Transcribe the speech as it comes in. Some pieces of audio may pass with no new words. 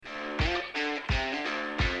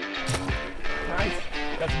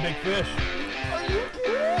That's a big fish. Are you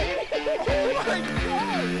kidding? Oh my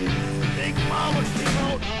God! Big mama came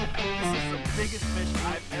out. This is the biggest fish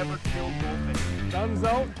I've ever killed bowfishing. Sun's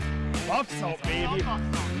out, buff's out, baby.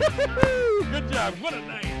 Good job. What a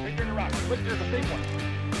nice. Bigger than a rock. Look, there's a big one.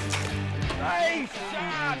 Nice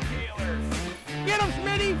shot, Taylor. Get him,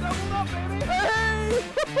 Smitty. Double up, baby. Hey!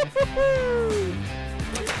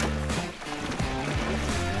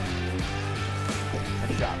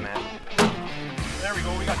 Good shot, man. There we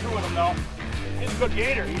go. We got two of them now. He's a good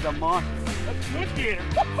gator. He's a monster. That's a good gator.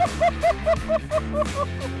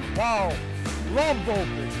 Wow. Love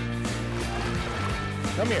bowfish.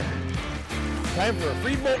 Come here. Time for a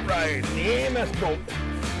free boat ride in the AMS boat.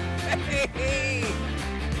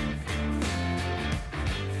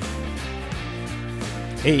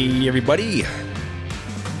 Hey everybody.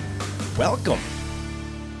 Welcome.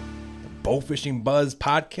 The Bowfishing Buzz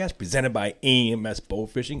podcast presented by AMS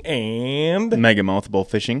Bowfishing and Megamouth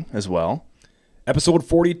Bowfishing as well. Episode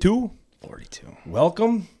 42. 42.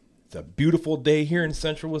 Welcome. It's a beautiful day here in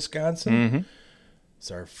central Wisconsin. Mm-hmm.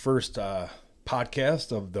 It's our first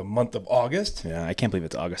podcast of the month of August. Yeah, I can't believe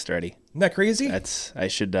it's August already. Isn't that crazy? You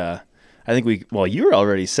were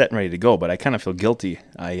already set and ready to go, but I kind of feel guilty.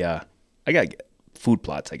 I got food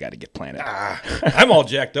plots I got to get planted. I'm all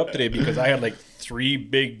jacked up today because I had like 3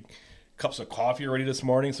 big cups of coffee already this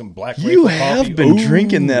morning, some Black Rifle You coffee. have been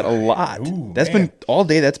drinking that a lot. That's man. been all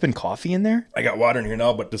day. That's been coffee in there? I got water in here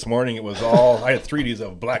now, but this morning it was all, I had 3 days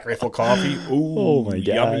of Black Rifle coffee. Ooh, Oh my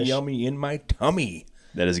yummy, gosh. yummy in my tummy.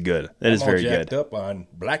 That is good. That is I'm very all jacked good. up on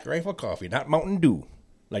Black Rifle coffee, not Mountain Dew,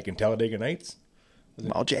 like in Talladega Nights.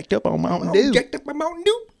 I'm all jacked up on Mountain I'm Dew. jacked up on Mountain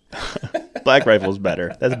Dew. Black Rifle's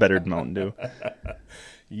better. That's better than Mountain Dew.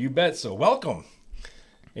 You bet. So welcome.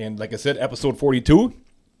 And like I said, episode 42.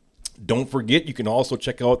 Don't forget, you can also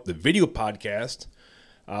check out the video podcast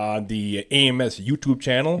on the AMS YouTube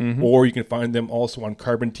channel, or you can find them also on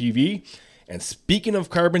Carbon TV. And speaking of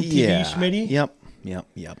Carbon TV, Schmitty, Yep.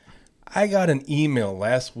 I got an email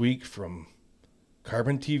last week from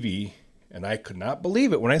Carbon TV, and I could not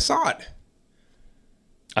believe it when I saw it.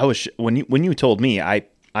 I was when you told me, I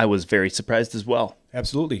was very surprised as well.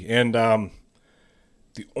 Absolutely. And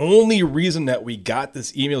the only reason that we got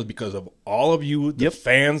this email is because of all of you, the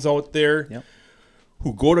fans out there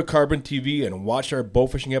who go to Carbon TV and watch our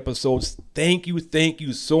bowfishing episodes. Thank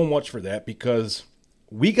you so much for that, because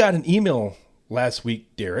we got an email last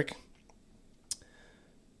week, Derek,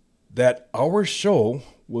 that our show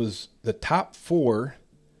was the top 4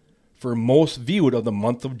 for most viewed of the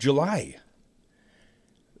month of July.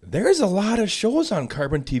 There's a lot of shows on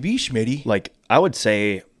Carbon TV, Schmitty. Like, I would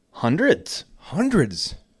say hundreds.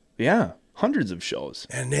 Hundreds. Yeah, hundreds of shows.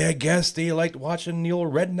 And I guess they liked watching the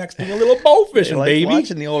old rednecks doing a little bow fishing, Like baby.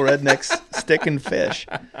 watching the old rednecks stick and fish.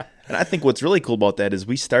 And I think what's really cool about that is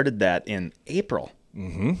we started that in April.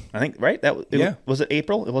 Mm-hmm. I think, right? Was it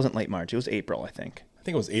April? It wasn't late March. It was April, I think. I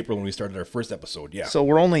think it was April when we started our first episode, yeah. So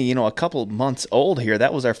we're only, a couple months old here.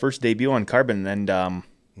 That was our first debut on Carbon, and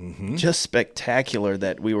just spectacular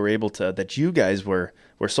that we were able to, that you guys were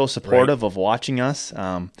so supportive of watching us.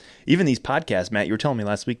 Even these podcasts, Matt, you were telling me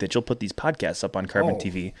last week that you'll put these podcasts up on Carbon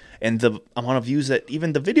TV, and the amount of views that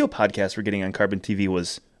even the video podcasts we're getting on Carbon TV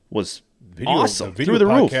was awesome. The video through the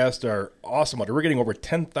roof. podcasts are awesome. We're getting over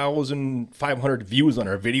 10,500 views on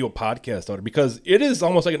our video podcast out there, because it is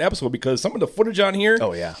almost like an episode, because some of the footage on here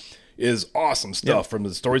is awesome stuff, from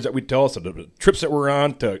the stories that we tell, to the trips that we're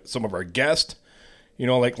on, to some of our guests.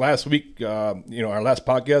 Like last week, our last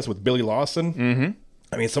podcast with Billy Lawson. Mm-hmm.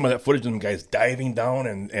 I mean, some of that footage of them guys diving down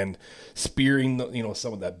and spearing,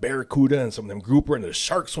 some of that barracuda and some of them grouper and the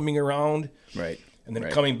shark swimming around. Right. And then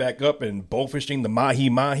coming back up and bowfishing the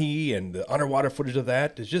mahi-mahi and the underwater footage of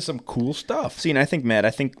that. It's just some cool stuff. See, and I think,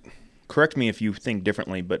 Matt, correct me if you think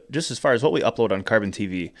differently, but just as far as what we upload on Carbon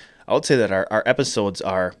TV, I would say that our episodes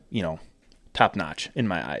are, top-notch in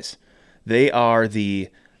my eyes. They are the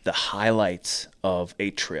highlights of a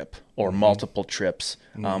trip or multiple trips.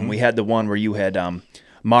 We had the one where you had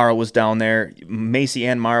Mara was down there. Macy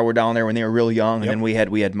and Mara were down there when they were real young, and then we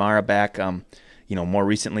had Mara back more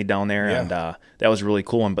recently down there, and that was a really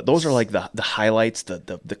cool one. But those are like the highlights,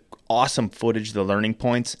 the awesome footage, the learning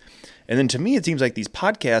points. And then to me, it seems like these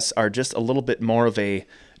podcasts are just a little bit more of a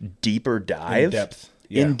deeper dive.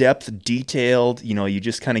 In-depth, detailed. You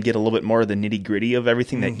just kind of get a little bit more of the nitty-gritty of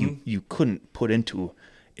everything that you couldn't put into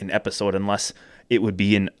an episode unless it would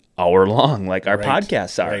be an hour long, like our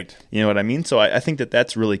podcasts are. Right. You know what I mean? So I think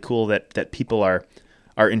that's really cool that people are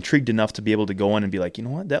intrigued enough to be able to go in and be like, you know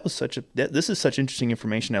what, this is such interesting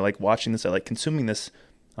information. I like watching this. I like consuming this.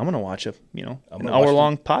 I'm going to watch an hour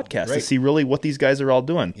long podcast to see really what these guys are all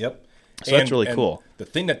doing. Yep. So that's really cool. The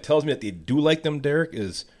thing that tells me that they do like them, Derek,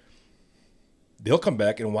 is they'll come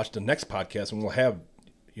back and watch the next podcast, and we'll have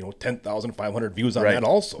 10,500 views on that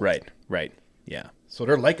also. Right. Yeah. So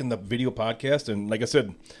they're liking the video podcast, and like I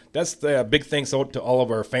said, that's the big thanks out to all of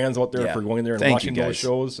our fans out there for going there and watching those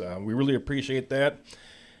shows. We really appreciate that.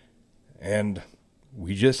 And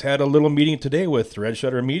we just had a little meeting today with Red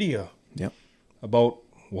Shutter Media about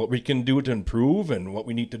what we can do to improve and what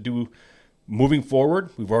we need to do moving forward.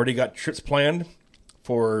 We've already got trips planned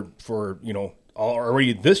for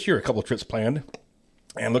already this year, a couple of trips planned,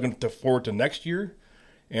 and looking forward to next year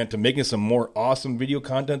and to making some more awesome video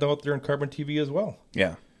content out there in Carbon TV as well.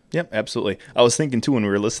 Yeah. Yep, absolutely. I was thinking, too, when we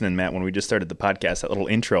were listening, Matt, when we just started the podcast, that little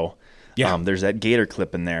intro, there's that gator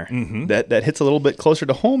clip in there. Mm-hmm. That hits a little bit closer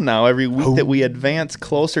to home now every week that we advance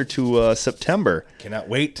closer to September. Cannot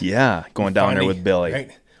wait. Yeah, going down there with Billy.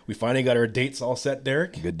 Right. We finally got our dates all set,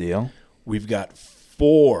 Derek. Good deal. We've got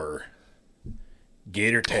 4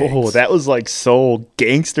 gator tags. Oh, that was like so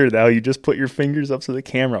gangster, though. You just put your fingers up to the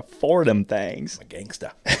camera. 4 of them things. I'm a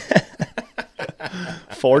gangsta.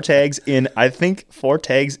 4 tags in, I think 4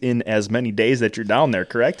 tags in as many days that you're down there,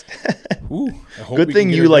 correct? Ooh, good thing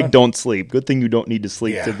you don't sleep. Good thing you don't need to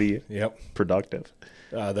sleep to be productive.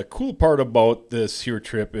 The cool part about this here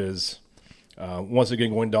trip is once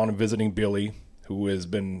again going down and visiting Billy, who has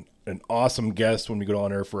been an awesome guest when we go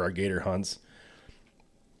down there for our gator hunts.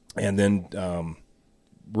 And then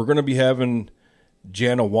we're going to be having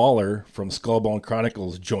Jana Waller from Skullbone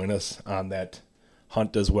Chronicles join us on that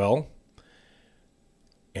hunt as well.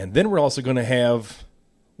 And then we're also going to have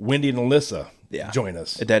Wendy and Alyssa join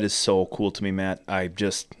us. That is so cool to me, Matt.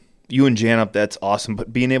 You and Jana, that's awesome.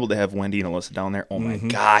 But being able to have Wendy and Alyssa down there, oh my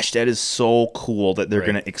gosh, that is so cool that they're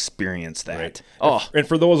going to experience that. Right. Oh. And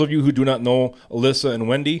for those of you who do not know Alyssa and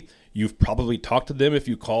Wendy, you've probably talked to them if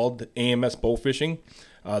you called AMS Bow Fishing.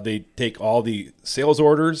 They take all the sales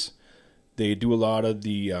orders. They do a lot of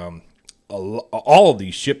the all of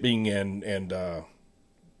the shipping and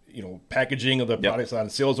packaging of the products on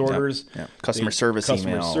sales orders. Yeah. Customer service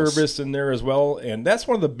in there as well. And that's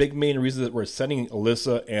one of the big main reasons that we're sending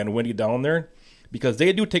Alyssa and Wendy down there, because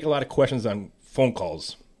they do take a lot of questions on phone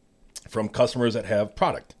calls from customers that have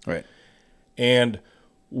product. Right. And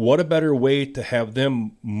what a better way to have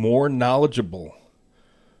them more knowledgeable,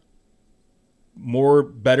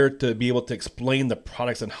 better to be able to explain the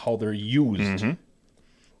products and how they're used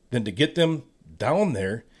than to get them down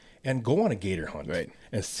there and go on a gator hunt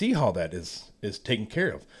and see how that is taken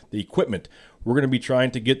care of. The equipment. We're going to be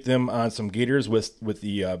trying to get them on some gators with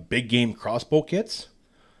the big game crossbow kits.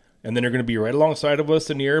 And then they're going to be right alongside of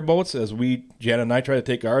us in the airboats as Jana and I try to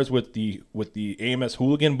take ours with the AMS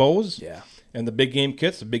Hooligan bows and the big game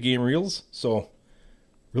kits, the big game reels. So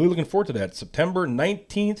really looking forward to that. September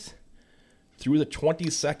 19th through the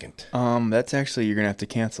 22nd. That's actually, you're going to have to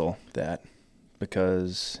cancel that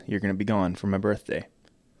because you're going to be gone for my birthday.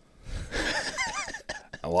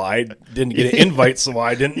 Well, I didn't get an invite, so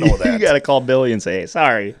I didn't know that. You got to call Billy and say, hey,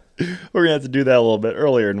 sorry, we're going to have to do that a little bit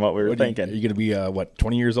earlier than what we were thinking. Are you going to be,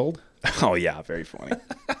 20 years old? Oh, yeah, very funny.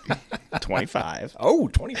 25. Oh,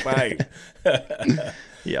 25.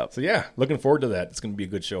 Yep. So, yeah, looking forward to that. It's going to be a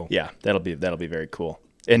good show. Yeah, that'll be very cool.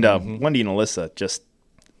 And Wendy and Alyssa, just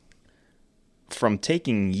from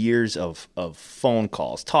taking years of phone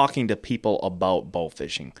calls, talking to people about bow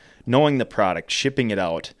fishing, knowing the product, shipping it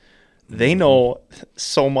out, they know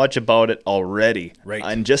so much about it already. Right.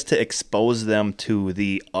 And just to expose them to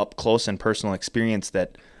the up-close and personal experience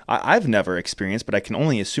that I've never experienced, but I can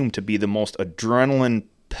only assume to be the most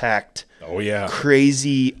adrenaline-packed,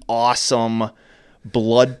 crazy, awesome,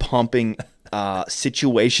 blood-pumping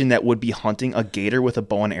situation that would be hunting a gator with a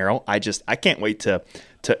bow and arrow. I can't wait to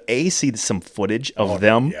A, see some footage of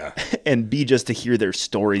them, and B, just to hear their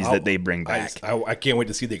stories that they bring back. I can't wait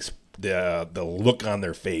to see the look on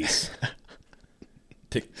their face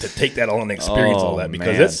to take that all and experience all that,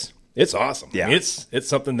 because it's awesome. Yeah. I mean, it's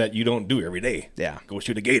something that you don't do every day. Yeah. Go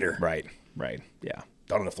shoot a gator. Right. Yeah.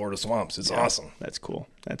 Down in the Florida swamps. It's awesome. That's cool.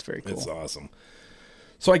 That's very cool. It's awesome.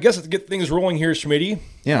 So I guess let's get things rolling here, Schmitty.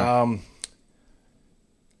 Yeah.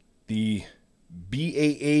 The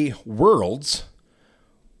BAA Worlds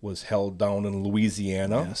was held down in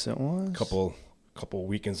Louisiana. Yes, it was. A couple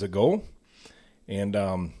weekends ago.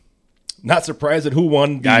 And not surprised at who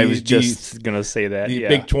won. I was just going to say that. The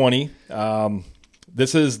Big 20.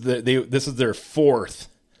 This is their 4th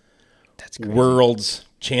World's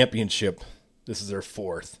Championship. This is their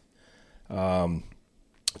 4th.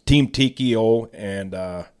 Team TKO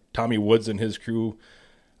and Tommy Woods and his crew,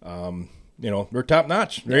 they're top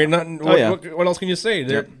notch. There ain't nothing. What else can you say?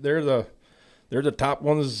 They're They're the top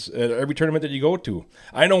ones at every tournament that you go to.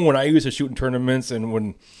 I know when I used to shoot in tournaments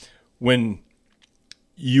and when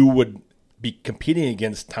you would be competing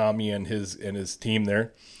against Tommy and his team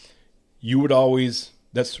there, you would always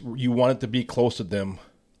you wanted to be close to them,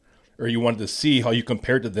 or you wanted to see how you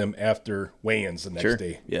compared to them after weigh-ins the next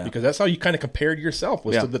day. Yeah. Because that's how you kind of compared yourself,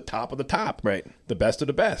 was to the top of the top. Right. The best of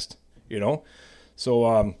the best,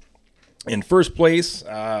 So in first place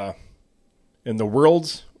in the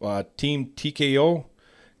Worlds, Team TKO,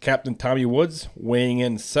 Captain Tommy Woods, weighing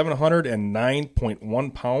in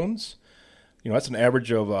 709.1 pounds. That's an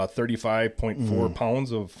average of 35.4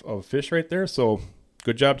 pounds of fish right there. So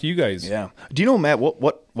good job to you guys. Yeah. Do you know, Matt,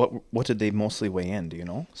 what did they mostly weigh in? Do you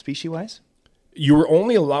know, species-wise? You were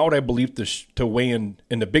only allowed, I believe, to weigh in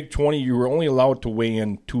the Big 20. You were only allowed to weigh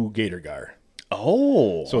in 2 gator gar.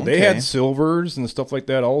 Oh, so they had silvers and stuff like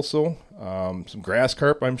that also. Some grass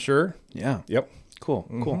carp, I'm sure. Yeah. Yep. Cool.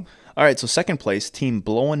 Cool. All right. So second place, Team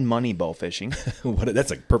Blowin' Money Bowfishing.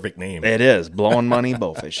 That's a perfect name. It is Blowin' Money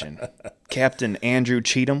Bowfishing. Captain Andrew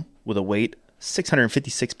Cheatham with a weight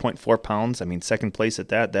 656.4 pounds. I mean, second place at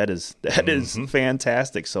that. That is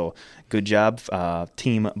fantastic. So good job,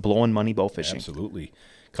 Team Blowin' Money Bowfishing. Absolutely.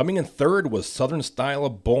 Coming in third was Southern Style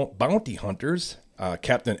of Bounty Hunters.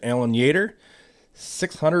 Captain Alan Yater,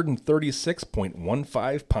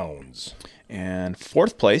 636.15 pounds. And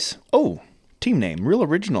fourth place, team name, real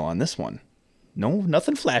original on this one. No,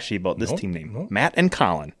 nothing flashy about this team name. Nope. Matt and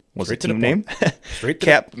Colin was the team name.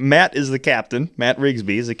 Matt is the captain. Matt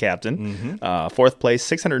Rigsby is the captain. Fourth place,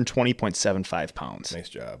 620.75 pounds. Nice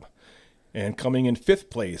job. And coming in fifth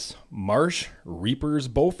place, Marsh Reapers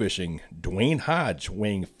Bowfishing, Dwayne Hodge,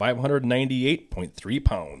 weighing 598.3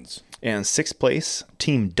 pounds. And sixth place,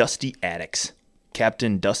 Team Dusty Addicts,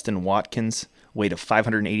 Captain Dustin Watkins, weight of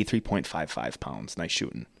 583.55 pounds. Nice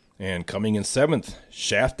shooting. And coming in seventh,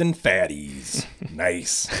 Shafton Fatties.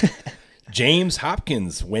 Nice. James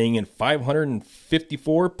Hopkins, weighing in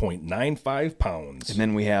 554.95 pounds. And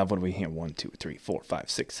then we have, 1, 2, 3, 4, 5,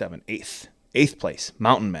 6, 7, eighth. Eighth place,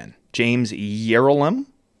 Mountain Men. James Yerolem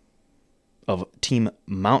of Team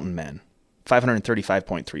Mountain Men,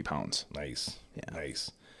 535.3 pounds. Nice. Yeah.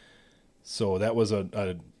 Nice. So that was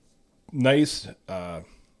a nice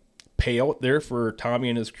payout there for Tommy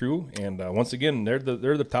and his crew. And once again, they're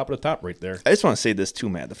the top of the top right there. I just want to say this too,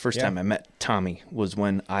 Matt. The first time I met Tommy was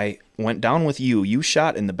when I went down with you. You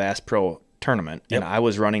shot in the Bass Pro tournament, and I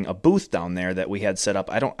was running a booth down there that we had set up.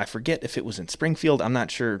 I forget if it was in Springfield. I'm not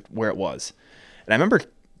sure where it was. And I remember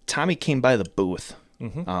Tommy came by the booth.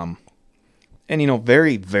 And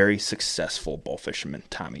very, very successful bull fisherman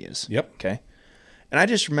Tommy is. Yep. Okay. And I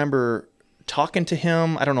just remember talking to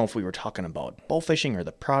him. I don't know if we were talking about bull fishing or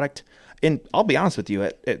the product. And I'll be honest with you,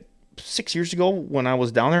 at 6 years ago when I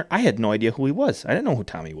was down there, I had no idea who he was. I didn't know who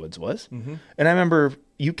Tommy Woods was. And I remember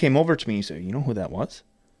you came over to me and you said, "You know who that was?"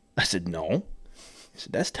 I said, "No." He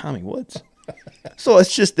said, "That's Tommy Woods." So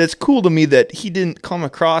that's cool to me that he didn't come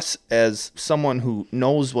across as someone who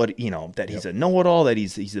knows what, that he's a know-it-all, that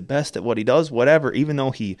he's the best at what he does, whatever, even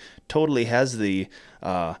though he totally has the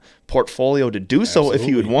portfolio to do so if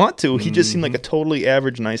he would want to. He just seemed like a totally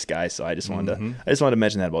average, nice guy. So I just wanted to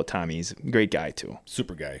mention that about Tommy. He's a great guy too.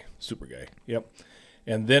 Super guy. Yep.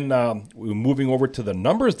 And then we're moving over to the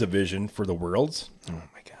numbers division for the Worlds. Oh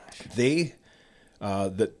my gosh. The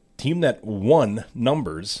team that won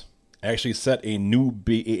numbers actually set a new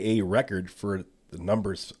BAA record for the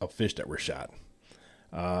numbers of fish that were shot.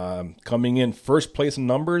 Coming in first place in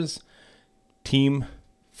numbers, Team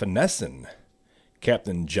Finessin,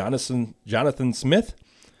 Captain Jonathan Smith.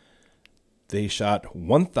 They shot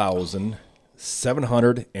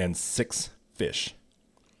 1,706 fish.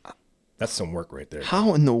 That's some work right there.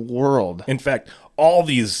 How in the world? In fact, all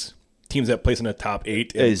these teams that place in the top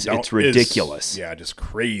 8 it's ridiculous. Just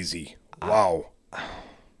crazy. Wow.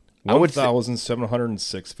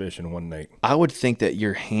 1,706 fish in one night. I would think that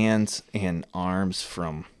your hands and arms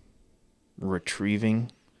from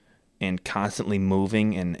retrieving and constantly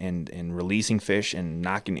moving and releasing fish and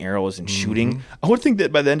knocking arrows and shooting, I would think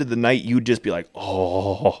that by the end of the night, you'd just be like,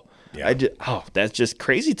 that's just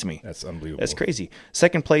crazy to me. That's unbelievable. That's crazy.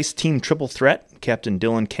 Second place, Team Triple Threat, Captain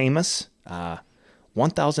Dylan Camus,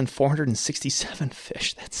 1,467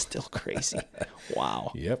 fish. That's still crazy.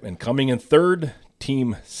 Wow. Yep. And coming in third,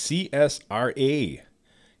 Team CSRA,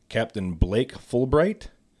 Captain Blake Fulbright,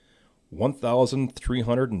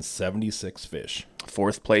 1,376 fish.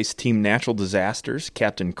 Fourth place, Team Natural Disasters,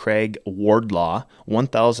 Captain Craig Wardlaw,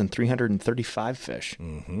 1,335 fish.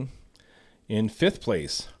 In fifth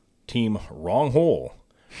place, Team Wrong Hole,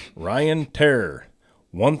 Ryan Terror,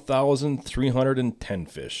 1,310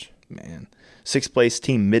 fish. Man. 6th place,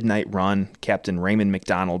 Team Midnight Run, Captain Raymond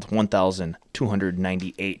McDonald,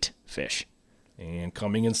 1,298 fish. And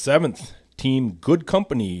coming in 7th, Team Good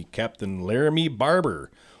Company, Captain Laramie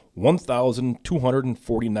Barber,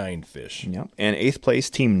 1,249 fish. Yep. And 8th place,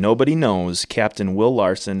 Team Nobody Knows, Captain Will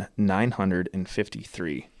Larson,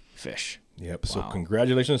 953 fish. Yep. So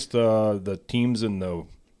congratulations to the teams in the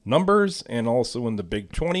numbers and also in the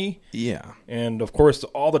Big 20. Yeah. And, of course,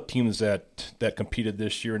 all the teams that competed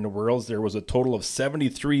this year in the Worlds. There was a total of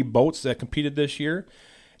 73 boats that competed this year.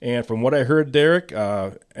 And from what I heard, Derek,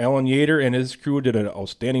 Alan Yater and his crew did an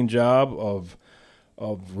outstanding job of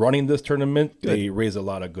running this tournament. Good. They raised a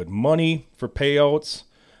lot of good money for payouts.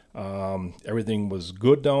 Everything was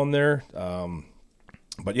good down there.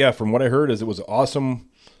 But, yeah, from what I heard is it was an awesome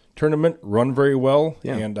tournament, run very well,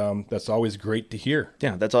 and that's always great to hear.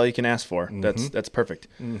 Yeah, that's all you can ask for. Mm-hmm. That's perfect.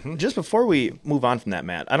 Mm-hmm. Just before we move on from that,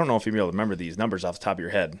 Matt, I don't know if you'll be able to remember these numbers off the top of your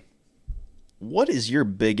head. What is your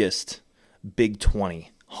biggest Big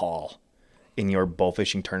 20 haul in your bow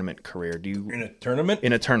fishing tournament career? In a tournament?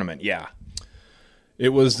 In a tournament, yeah. It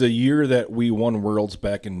was the year that we won Worlds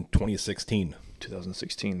back in 2016.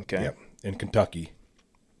 2016, okay. Yep, in Kentucky.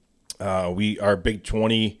 Our Big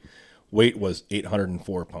 20 weight was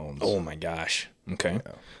 804 pounds. Oh, my gosh. Okay.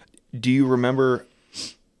 Yeah. Do you remember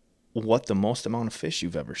what the most amount of fish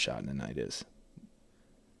you've ever shot in a night is?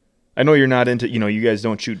 I know you're not into, you guys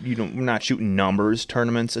we're not shooting numbers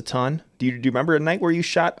tournaments a ton. Do you remember a night where you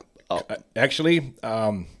shot? Actually,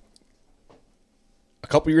 a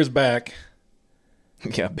couple years back.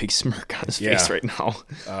 Yeah, big smirk on his face right now.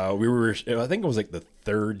 I think it was like the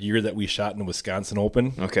 3rd year that we shot in the Wisconsin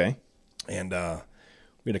Open. Okay. And,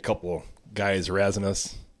 we had a couple of guys razzing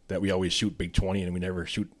us that we always shoot Big 20 and we never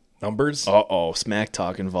shoot numbers. Uh-oh, smack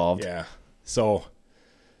talk involved. Yeah. So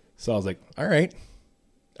I was like, all right.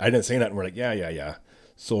 I didn't say nothing. We're like, yeah.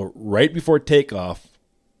 So right before takeoff,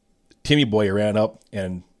 Timmy Boy ran up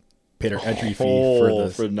and paid our entry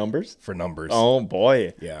fee for numbers? For numbers. Oh,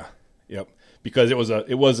 boy. Yeah. Yep. Because it was a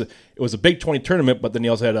Big 20 tournament, but then he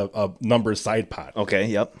also had a numbers side pot. Okay,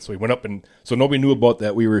 yep. So he went up so nobody knew about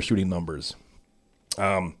that we were shooting numbers.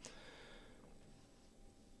 Now,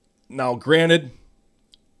 granted,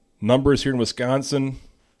 numbers here in Wisconsin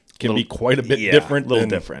can be quite a bit different than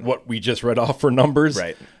what we just read off for numbers.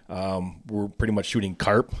 Right. We're pretty much shooting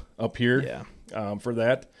carp up here for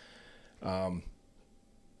that.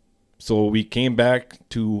 So we came back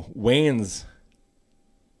to Wayne's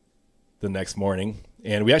the next morning,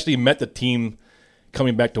 and we actually met the team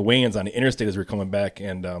coming back to Wayne's on the interstate as we were coming back,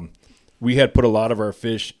 and we had put a lot of our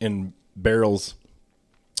fish in barrels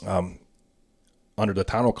under the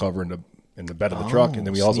tonneau cover in the bed of the truck, and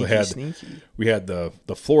then we also had the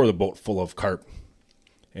floor of the boat full of carp.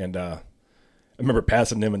 And I remember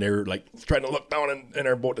passing them, and they were like trying to look down in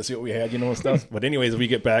our boat to see what we had, and stuff. But anyways, we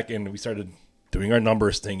get back and we started doing our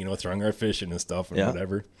numbers thing, throwing our fish in and stuff and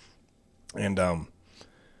whatever. And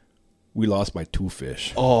we lost by 2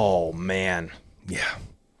 fish. Oh man, yeah,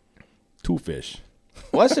 2 fish.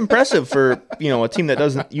 Well, that's impressive for a team that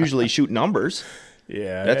doesn't usually shoot numbers.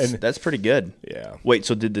 Yeah, that's pretty good. Yeah. Wait,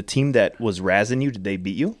 so did the team that was razzing you, did they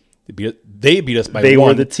beat you? They beat us by 1. They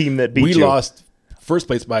were the team that beat you. We lost first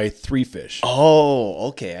place by 3 fish. Oh,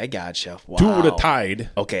 okay, I gotcha. Wow. 2 would have tied.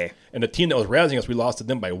 Okay. And the team that was razzing us, we lost to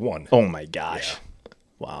them by 1. Oh my gosh. Yeah.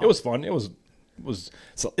 Wow. It was fun. It's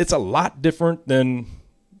a lot different than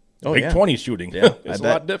Big 20 shooting. Yeah, it's a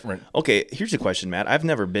lot different. Okay, here's a question, Matt. I've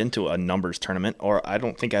never been to a numbers tournament, or I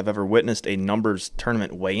don't think I've ever witnessed a numbers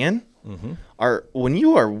tournament weigh-in. Mm-hmm. When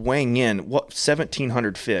you are weighing in,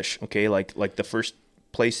 1,700 fish, okay, like the first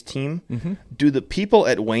place team, do the people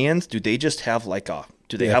at weigh-ins, do they just have have a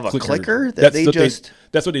clicker that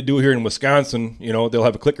that's what they do here in Wisconsin. They'll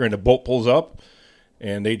have a clicker and the boat pulls up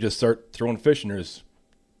and they just start throwing fish, and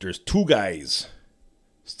there's 2 guys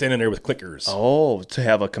standing there with clickers. Oh, to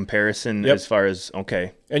have a comparison as far as,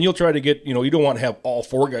 okay. And you'll try to get, you don't want to have all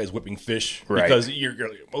 4 guys whipping fish. Right. Because you're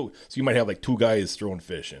like, so you might have like 2 guys throwing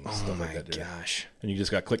fish and stuff like that. Oh, my gosh. And you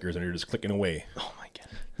just got clickers and you're just clicking away. Oh, my God.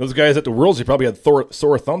 Those guys at the Worlds, they probably had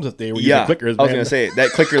sore thumbs if they were using clickers. I was going to say,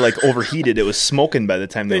 that clicker overheated. It was smoking by the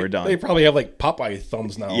time they were done. They probably have like Popeye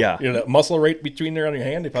thumbs now. Yeah. That muscle right between there on your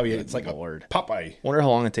hand, it's like a Popeye. Wonder how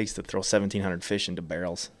long it takes to throw 1,700 fish into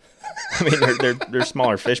barrels. I mean, they're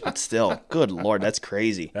smaller fish, but still, good Lord, that's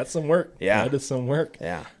crazy. That's some work. Yeah, that is some work.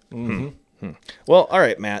 Yeah. Mm-hmm. Well, all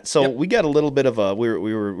right, Matt. So we got a little bit of we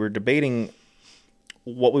were debating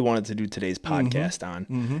what we wanted to do today's podcast on,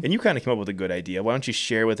 and you kind of came up with a good idea. Why don't you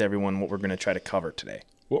share with everyone what we're going to try to cover today?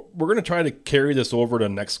 Well, we're going to try to carry this over the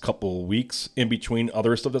next couple of weeks in between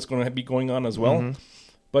other stuff that's going to be going on as well.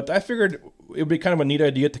 But I figured it would be kind of a neat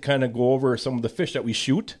idea to kind of go over some of the fish that we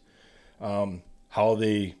shoot, how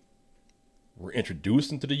they were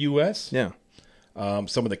introduced into the U.S.,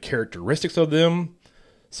 some of the characteristics of them,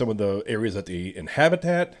 some of the areas that they inhabit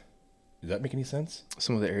at. Does that make any sense?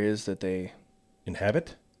 Some of the areas that they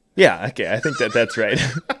inhabit? Yeah, okay. I think that's right.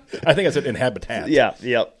 I think I said inhabitat. Yeah,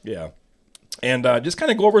 yep. Yeah. And just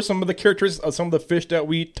kind of go over some of the characteristics of some of the fish that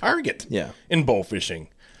we target in bow fishing.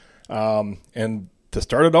 And to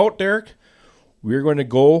start it out, Derek, we're going to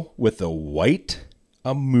go with the white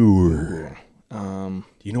amur. Do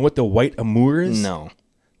you know what the white amur is? No.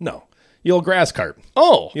 The old grass carp.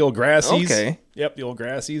 Oh. The old grassies. Okay. Yep, the old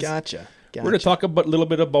grassies. Gotcha. We're going to talk a little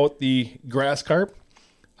bit about the grass carp,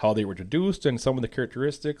 how they were introduced, and some of the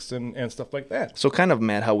characteristics and stuff like that. So kind of,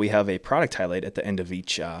 Matt, how we have a product highlight at the end of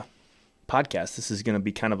each podcast. This is going to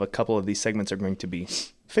be kind of a couple of these segments are going to be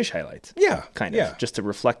fish highlights. Yeah. Kind of. Just to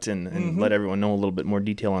reflect and let everyone know a little bit more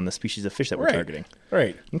detail on the species of fish that we're targeting.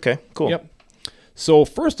 Right. Okay, cool. Yep. So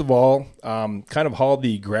first of all, kind of how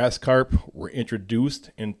the grass carp were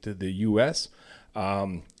introduced into the U.S.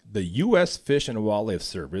 The U.S. Fish and Wildlife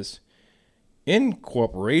Service, in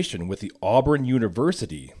cooperation with the Auburn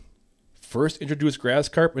University, first introduced grass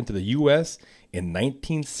carp into the U.S. in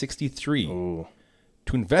 1963 to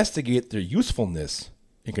investigate their usefulness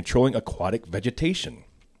in controlling aquatic vegetation.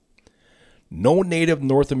 No native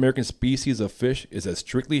North American species of fish is as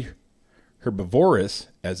strictly herbivorous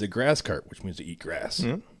as the grass carp, which means they eat grass.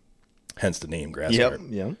 Hence the name grass carp.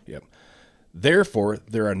 Yep. Therefore,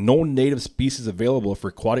 there are no native species available for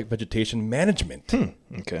aquatic vegetation management.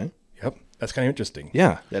 Okay. Yep. That's kind of interesting.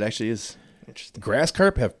 Yeah, that actually is interesting. Grass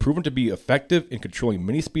carp have proven to be effective in controlling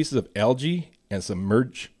many species of algae and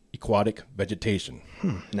submerged aquatic vegetation.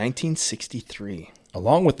 1963.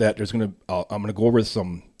 Along with that, I'm going to go over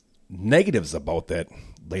some negatives about that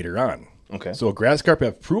later on. Okay. So grass carp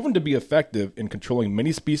have proven to be effective in controlling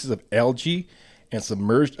many species of algae and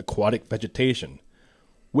submerged aquatic vegetation,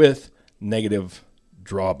 with negative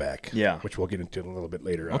drawback, which we'll get into a little bit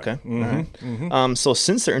later on. Okay. So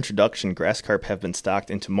since their introduction, grass carp have been stocked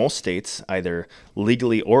into most states, either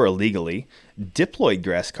legally or illegally. Diploid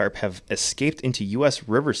grass carp have escaped into U.S.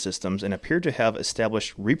 river systems and appear to have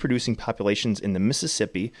established reproducing populations in the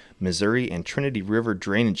Mississippi, Missouri, and Trinity River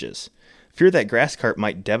drainages. Fear that grass carp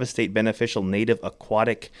might devastate beneficial native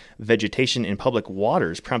aquatic vegetation in public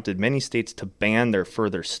waters prompted many states to ban their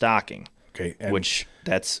further stocking. Okay. Which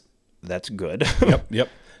that's good. Yep.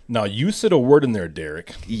 Now, you said a word in there,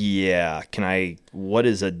 Derek. Yeah. What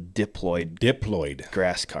is a diploid? Diploid.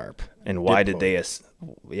 Grass carp. And why did they...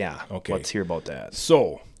 Okay. Let's hear about that.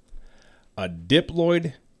 So, a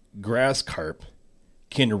diploid grass carp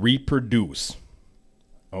can reproduce.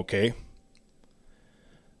 Okay?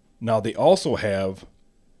 Now, they also have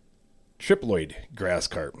triploid grass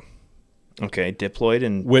carp. Okay, diploid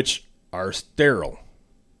and... which are sterile.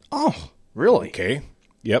 Oh, really? Okay.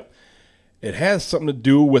 Yep. It has something to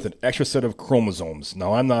do with an extra set of chromosomes.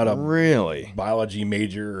 Now, I'm not a biology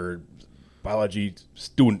major or biology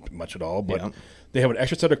student much at all, but they have an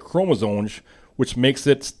extra set of chromosomes, which makes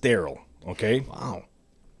it sterile. Okay? Wow.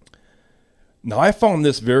 Now, I found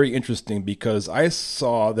this very interesting because I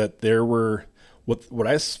saw that there were... What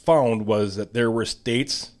I found was that there were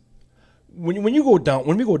states when we go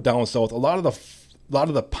down south, a lot of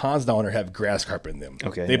the ponds down there have grass carp in them.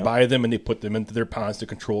 Okay, they buy them and they put them into their ponds to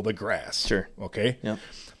control the grass. Sure. Okay. Yeah.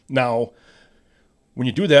 Now, when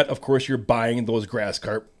you do that, of course, you're buying those grass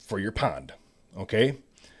carp for your pond. Okay.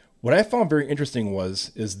 What I found very interesting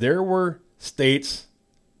is there were states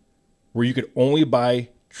where you could only buy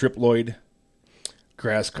triploid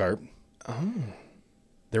grass carp. Oh.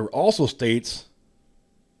 There were also states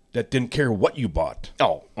that didn't care what you bought.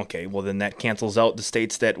 Oh, okay. Well, then that cancels out the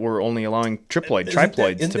states that were only allowing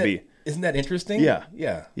triploids to be. Isn't that interesting? Yeah.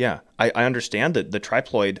 Yeah. I understand that the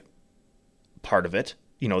triploid part of it,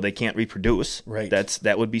 they can't reproduce. Right.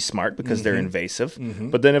 That would be smart because they're invasive.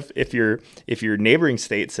 But then if your neighboring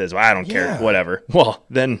state says, well, I don't care, whatever, well,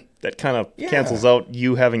 then that kind of cancels out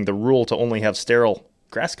you having the rule to only have sterile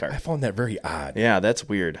grass carp. I found that very odd. Yeah, that's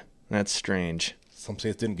weird. That's strange. Some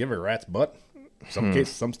states didn't give a rat's butt.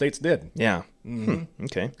 Some states did. Yeah.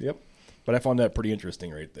 Okay. Yep. But I found that pretty interesting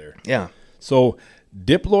right there. Yeah. So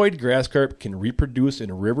diploid grass carp can reproduce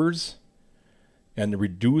in rivers and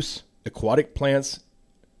reduce aquatic plants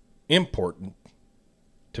important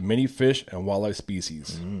to many fish and wildlife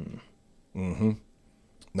species.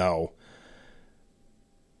 Now,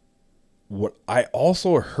 what I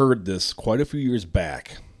also heard this quite a few years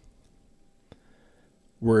back,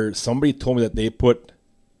 where somebody told me that they put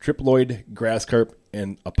triploid grass carp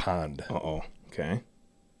in a pond. Okay.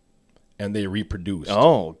 and they reproduced.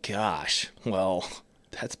 Oh, gosh. Well,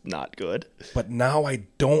 that's not good. But now I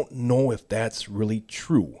don't know if that's really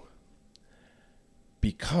true.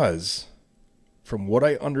 Because from what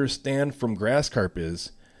I understand from grass carp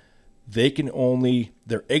is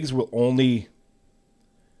their eggs will only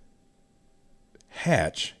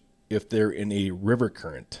hatch if they're in a river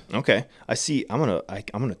current. Okay. I see. I'm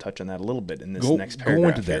gonna touch on that a little bit in this next paragraph. Go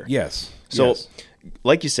into that, yes. So, yes.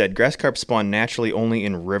 Like you said, grass carp spawn naturally only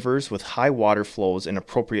in rivers with high water flows and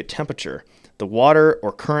appropriate temperature. The water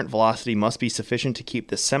or current velocity must be sufficient to keep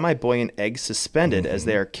the semi-buoyant eggs suspended as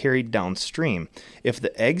they are carried downstream. If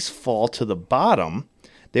the eggs fall to the bottom,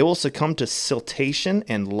 they will succumb to siltation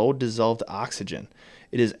and low dissolved oxygen.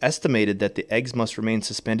 It is estimated that the eggs must remain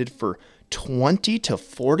suspended for 20 to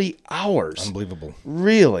 40 hours. Unbelievable.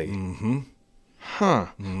 Really? Mm-hmm. Huh.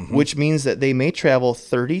 Mm-hmm. Which means that they may travel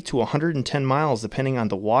 30 to 110 miles depending on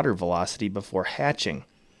the water velocity before hatching.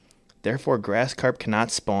 Therefore, grass carp cannot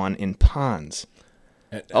spawn in ponds.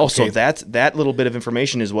 So that little bit of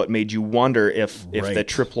information is what made you wonder if the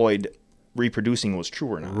triploid reproducing was true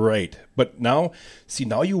or not. Right. But now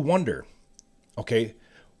you wonder, okay,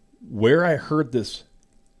 where I heard this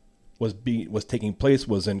was taking place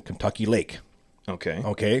was in Kentucky Lake.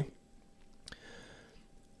 Okay.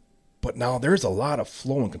 But now there's a lot of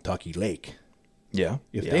flow in Kentucky Lake. Yeah.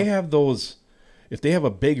 If they have a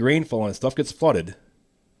big rainfall and stuff gets flooded,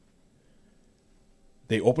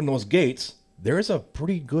 they open those gates, there's a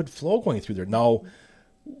pretty good flow going through there. Now,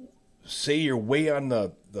 say you're way on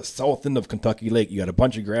the south end of Kentucky Lake, you got a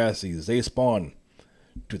bunch of grassies, they spawn.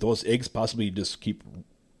 Do those eggs possibly just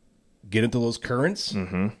get into those currents?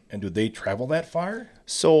 Mm-hmm. And do they travel that far?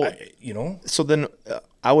 So, So then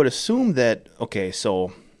I would assume that,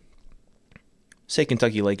 say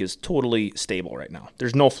Kentucky Lake is totally stable right now.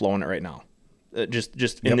 There's no flow in it right now.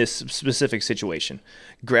 Just in this specific situation.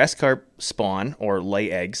 Grass carp spawn or lay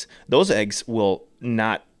eggs. Those eggs will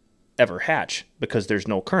not ever hatch because there's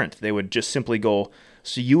no current. They would just simply go.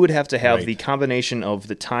 So you would have to have the combination of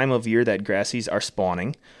the time of year that grassies are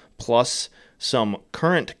spawning plus some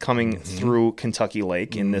current coming through Kentucky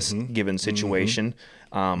Lake in this given situation.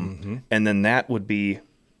 And then that would be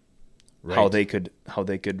how they could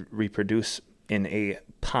reproduce in a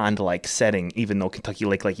pond-like setting, even though Kentucky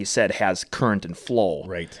Lake, like you said, has current and flow.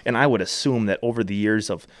 Right. And I would assume that over the years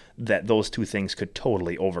those two things could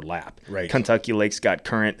totally overlap. Right. Kentucky Lake's got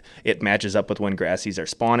current. It matches up with when grassies are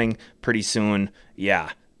spawning. Pretty soon,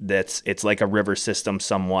 it's like a river system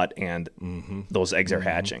somewhat, and those eggs are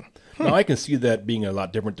hatching. Now, I can see that being a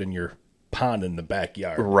lot different than your pond in the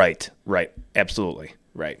backyard. Right. Absolutely.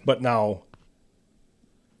 Right. But now,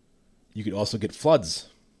 you could also get floods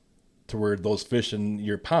to where those fish in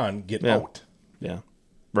your pond get out. Yeah.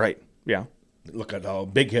 Right. Yeah. Look at how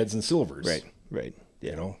big heads and silvers. Right.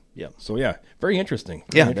 Yeah. Yeah. So very interesting.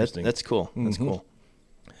 Interesting. That's cool. That's cool.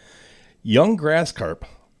 Young grass carp,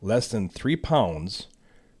 less than 3 pounds,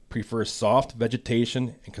 prefer soft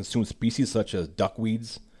vegetation and consume species such as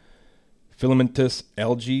duckweeds, filamentous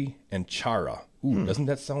algae, and chara. Ooh, doesn't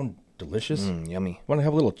that sound delicious? Yummy. Want to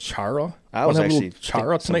have a little chara? I was actually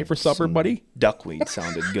chara tonight for supper, buddy? Duckweed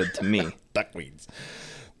sounded good to me. Duckweeds.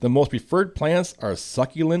 The most preferred plants are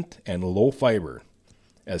succulent and low fiber.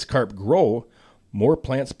 As carp grow, more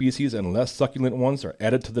plant species and less succulent ones are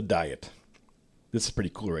added to the diet. This is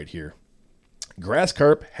pretty cool right here. Grass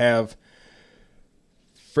carp have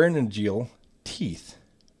pharyngeal teeth,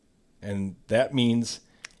 and that means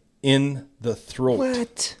in the throat.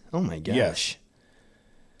 What? Oh my gosh. Yes.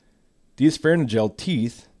 These pharyngeal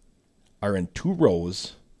teeth are in 2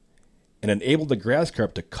 rows and enable the grass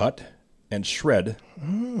carp to cut and shred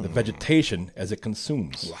the vegetation as it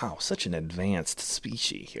consumes. Wow, such an advanced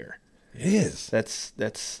species here. It is. That's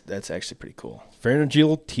actually pretty cool.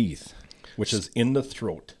 Pharyngeal teeth, which is in the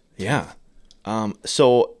throat. Yeah.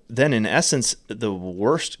 So then, in essence, the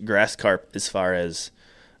worst grass carp, as far as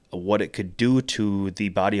what it could do to the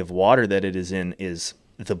body of water that it is in, is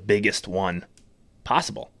the biggest one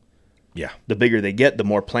possible. Yeah. The bigger they get, the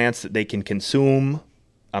more plants that they can consume,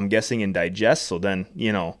 I'm guessing, and digest. So then,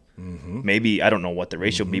 maybe, I don't know what the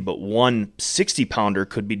ratio would be, but one 60-pounder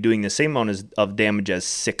could be doing the same amount of damage as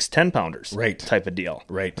 6 10-pounders. Right. Type of deal.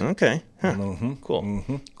 Right. Okay. Huh.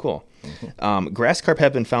 Cool. Grass carp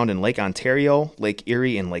have been found in Lake Ontario, Lake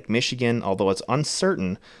Erie, and Lake Michigan, although it's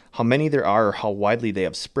uncertain how many there are or how widely they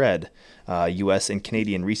have spread. U.S. and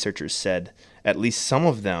Canadian researchers said at least some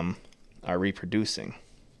of them are reproducing.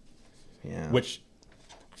 Yeah. Which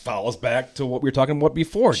follows back to what we were talking about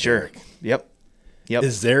before. Sure. Derek. Yep.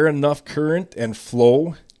 Is there enough current and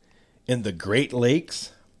flow in the Great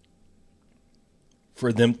Lakes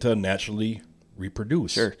for them to naturally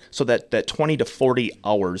reproduce. Sure. So that 20 to 40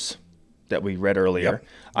 hours that we read earlier, Yep.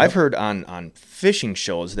 I've heard on fishing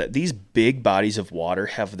shows that these big bodies of water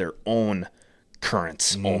have their own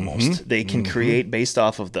currents almost. They can create based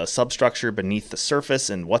off of the substructure beneath the surface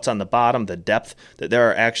and what's on the bottom, the depth, that there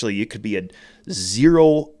are actually, it could be a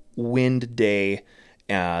 0 wind day,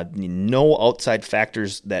 no outside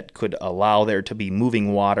factors that could allow there to be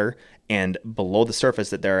moving water, and below the surface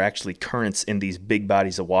that there are actually currents in these big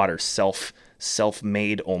bodies of water,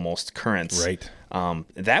 self-made almost currents. Right.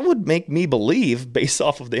 That would make me believe, based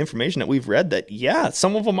off of the information that we've read, that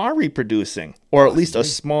some of them are reproducing, or at least a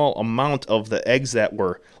small amount of the eggs that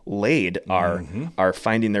were laid are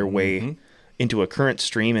finding their way into a current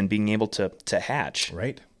stream and being able to hatch.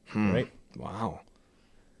 Right. Right. Wow,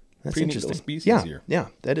 that's Pretty neat interesting. little species here. Yeah,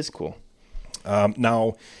 that is cool.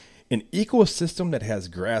 Now, an ecosystem that has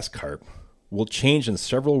grass carp will change in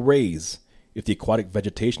several ways if the aquatic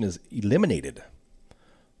vegetation is eliminated.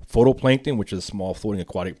 Phytoplankton, which is small floating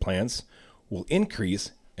aquatic plants, will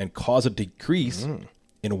increase and cause a decrease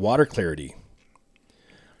in water clarity.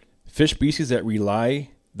 Fish species that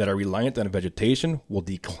are reliant on vegetation will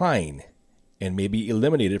decline and may be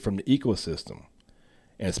eliminated from the ecosystem.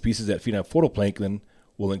 And species that feed on phytoplankton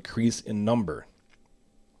will increase in number.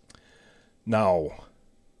 Now,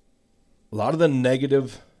 a lot of the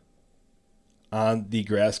negative on the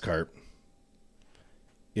grass carp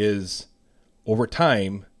is over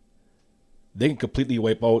time, they can completely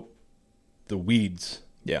wipe out the weeds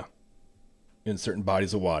in certain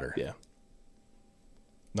bodies of water. Yeah.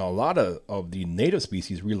 Now, a lot of the native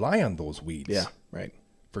species rely on those weeds. Yeah, right.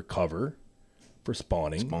 For cover, for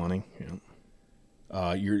spawning.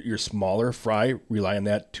 Yeah. Your smaller fry rely on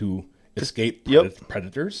that to escape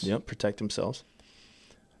predators. Yep, protect themselves.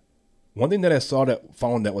 One thing that I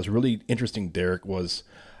found that was really interesting, Derek, was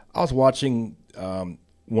I was watching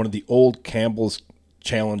one of the old Campbell's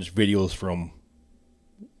Challenge videos from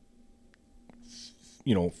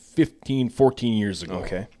 15, 14 years ago.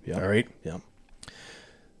 Okay. Yeah. All right. Yeah.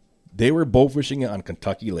 They were bow fishing on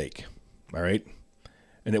Kentucky Lake. All right.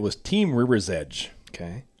 And it was Team River's Edge.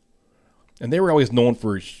 Okay. And they were always known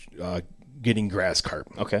for getting grass carp.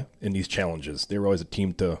 Okay. In these challenges. They were always a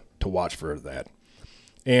team to watch for that.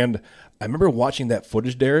 And I remember watching that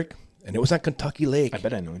footage, Derek, and it was on Kentucky Lake. I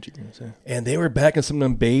bet I know what you're going to say. And they were back in some of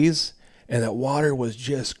them bays, and that water was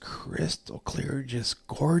just crystal clear, just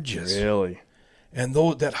gorgeous. Really? And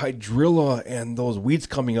that hydrilla and those weeds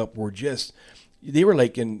coming up were just, they were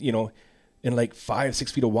like in like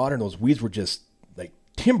 5-6 feet of water, and those weeds were just like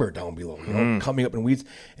timber down below, coming up in weeds.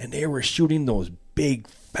 And they were shooting those big,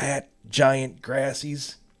 fat, giant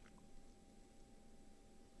grassies.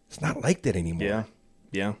 It's not like that anymore. Yeah.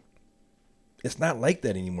 Yeah. It's not like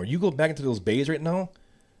that anymore. You go back into those bays right now,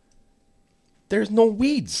 there's no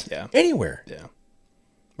weeds anywhere. Yeah.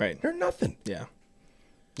 Right. There's nothing. Yeah.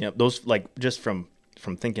 Yeah. Those, like, just from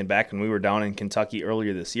thinking back when we were down in Kentucky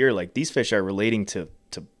earlier this year, like, these fish are relating to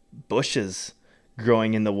bushes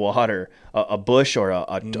growing in the water, a bush or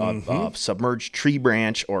a submerged tree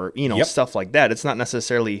branch or, stuff like that. It's not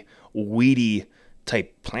necessarily weedy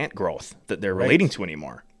type plant growth that they're relating to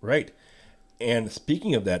anymore. Right. And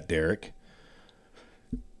speaking of that, Derek,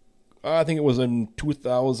 I think it was in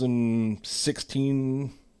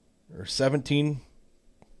 2016 or 17,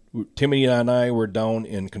 Timothy and I were down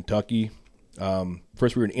in Kentucky.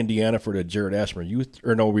 First, we were in Indiana for the Jared Ashmore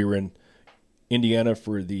we were in Indiana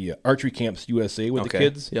for the Archery Camps USA with the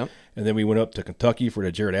kids. Yep. And then we went up to Kentucky for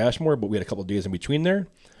the Jared Ashmore, but we had a couple of days in between there.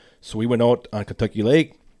 So we went out on Kentucky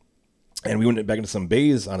Lake, and we went back into some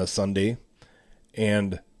bays on a Sunday,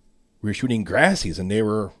 and we were shooting grassies, and they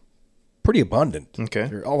were pretty abundant. Okay.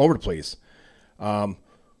 They're all over the place.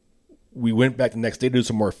 We went back the next day to do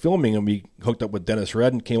some more filming, and we hooked up with Dennis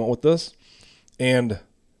Red and came out with this. And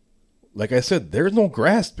like I said, there's no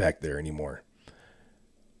grass back there anymore.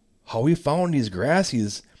 How we found these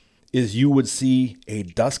grassies is you would see a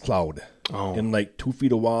dust cloud in like 2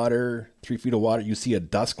 feet of water, 3 feet of water. You see a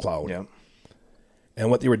dust cloud. Yeah. And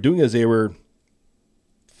what they were doing is they were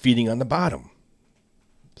feeding on the bottom.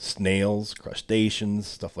 Snails, crustaceans,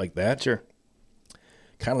 stuff like that. Sure.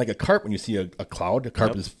 Kind of like a carp when you see a cloud. A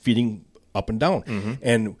carp is feeding up and down. Mm-hmm.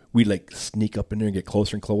 And we like sneak up in there and get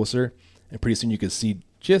closer and closer. And pretty soon you could see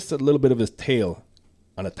just a little bit of his tail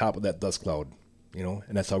on the top of that dust cloud. And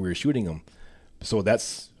that's how we were shooting them. So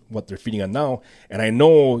that's what they're feeding on now. And I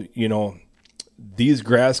know, these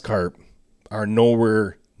grass carp are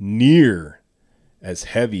nowhere near as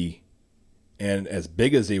heavy and as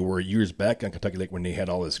big as they were years back on Kentucky Lake when they had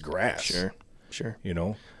all this grass. Sure.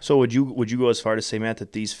 So would you go as far to say, Matt,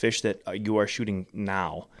 that these fish that you are shooting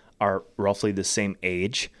now are roughly the same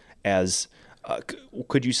age as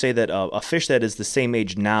Could you say that a fish that is the same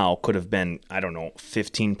age now could have been, I don't know,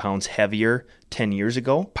 15 pounds heavier 10 years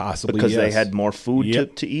ago? Possibly, because yes. they had more food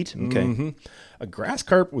Yep. to eat? Okay. Mm-hmm. A grass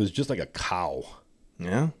carp was just like a cow.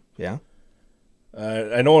 Yeah, yeah.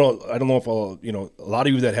 I don't know if a lot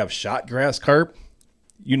of you that have shot grass carp,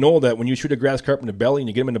 you know that when you shoot a grass carp in the belly and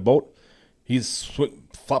you get him in the boat, he's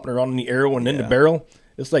flopping around in the arrow and in the barrel.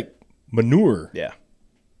 It's like manure Yeah.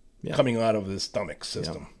 coming out of his stomach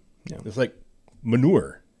system. Yeah. It's like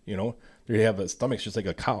manure, They have a stomach's just like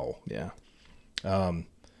a cow. Yeah. And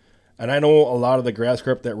I know a lot of the grass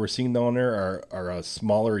carp that we're seeing down there are a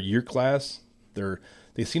smaller year class.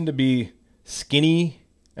 They seem to be skinny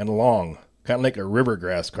and long, kind of like a river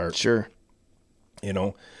grass carp. Sure.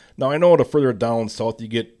 Now I know the further down south you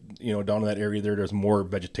get, down in that area there's more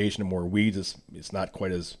vegetation and more weeds. It's not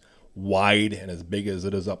quite as wide and as big as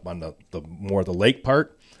it is up on the more of the lake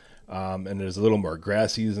part. And there's a little more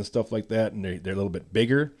grassies and stuff like that, and they're a little bit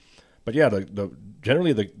bigger. But yeah,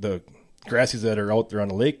 generally the grassies that are out there on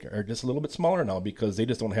the lake are just a little bit smaller now because they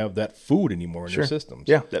just don't have that food anymore in their systems.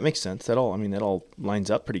 Yeah, that makes sense. That all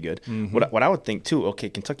lines up pretty good. Mm-hmm. What I would think too, okay,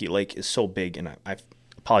 Kentucky Lake is so big, and I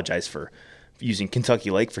apologize for using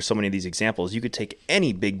Kentucky Lake for so many of these examples. You could take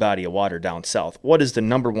any big body of water down south. What is the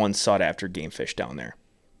number one sought after game fish down there?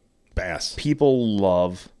 Bass. People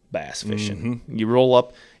love bass fishing. Mm-hmm. You roll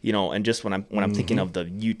up, and just when I'm thinking of the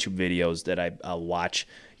YouTube videos that I watch,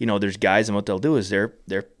 there's guys, and what they'll do is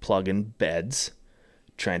they're plugging beds,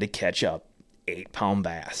 trying to catch up 8-pound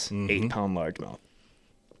bass, 8-pound largemouth.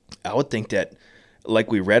 I would think that,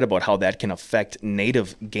 like we read about how that can affect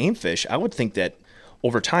native game fish, I would think that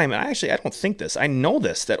over time, and I don't think this, I know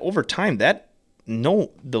this, that over time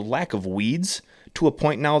the lack of weeds to a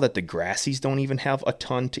point now that the grassies don't even have a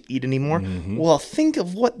ton to eat anymore. Mm-hmm. Well, think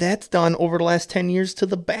of what that's done over the last 10 years to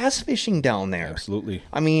the bass fishing down there. Absolutely.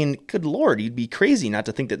 I mean, good Lord, you'd be crazy not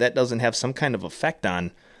to think that doesn't have some kind of effect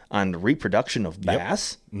on the reproduction of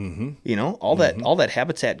bass. Yep. Mm-hmm. All that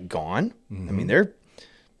habitat gone. Mm-hmm. I mean, they're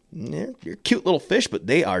cute little fish, but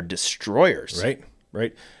they are destroyers.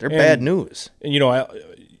 Right. They're bad news. And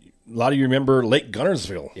a lot of you remember Lake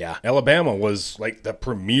Gunnersville. Yeah. Alabama was like the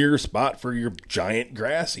premier spot for your giant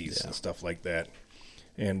grassies and stuff like that.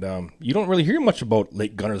 And you don't really hear much about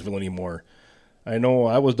Lake Gunnersville anymore. I know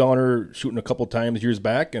I was down there shooting a couple times years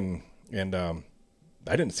back, and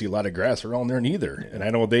I didn't see a lot of grass around there neither. Yeah. And I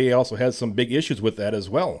know they also had some big issues with that as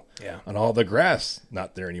well. Yeah. And all the grass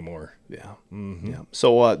not there anymore. Yeah. Mm-hmm. Yeah.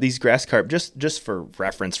 So these grass carp, just for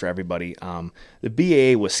reference for everybody, the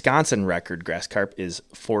BAA Wisconsin record grass carp is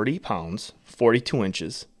 40 pounds, 42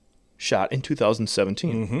 inches, shot in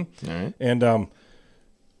 2017. Mm-hmm. All right. And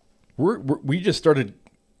we just started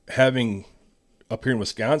having up here in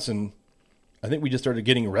Wisconsin. I think we just started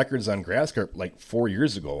getting records on grass carp like 4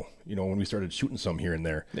 years ago, when we started shooting some here and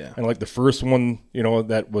there. Yeah. And like the first one,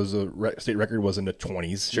 that was a state record was in the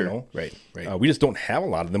 20s. Sure. Right. We just don't have a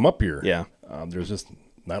lot of them up here. Yeah. There's just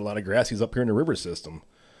not a lot of grassies up here in the river system.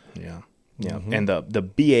 Yeah. Yeah. Mm-hmm. And the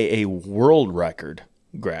BAA world record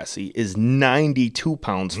grassy is 92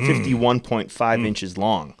 pounds, 51.5 inches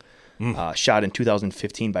long. Shot in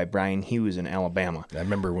 2015 by Brian Hughes in Alabama. I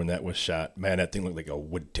remember when that was shot. Man, that thing looked like a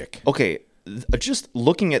wood tick. Okay. Just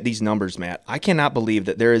looking at these numbers, Matt, I cannot believe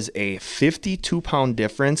that there is a 52-pound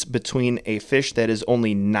difference between a fish that is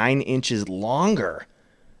only 9 inches longer.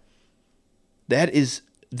 That is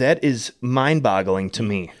mind-boggling to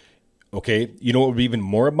me. Okay, you know what would be even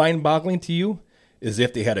more mind-boggling to you is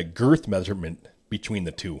if they had a girth measurement between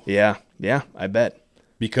the two. Yeah, I bet.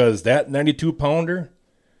 Because that 92-pounder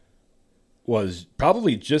was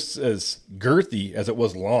probably just as girthy as it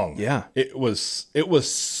was long. Yeah. It was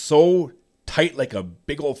so tight like a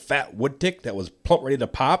big old fat wood tick that was plump ready to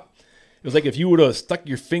pop. It was like if you would have stuck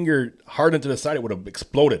your finger hard into the side, it would have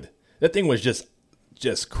exploded. That thing was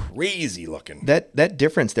just crazy looking. That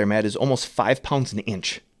difference there, Matt, is almost 5 pounds an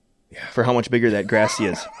inch for how much bigger that grassy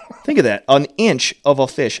is. Think of that. An inch of a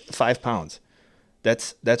fish, 5 pounds.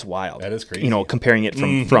 That's wild. That is crazy. Comparing it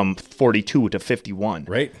from 42 to 51.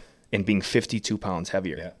 Right. And being 52 pounds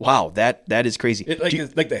heavier. Yeah. Wow, that is crazy.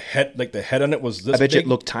 Like the head on it was this I bet big. You it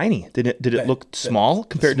looked tiny. Did it look small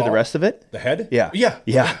compared to the rest of it? The head? Yeah.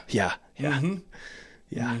 Mm-hmm. Yeah.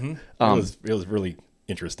 Mm-hmm. It was really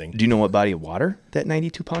interesting. Do you know what body of water that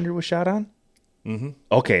 92-pounder was shot on? Mm-hmm.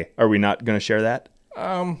 Okay. Are we not going to share that?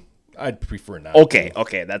 I'd prefer not.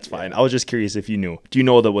 Okay, that's fine. I was just curious if you knew. Do you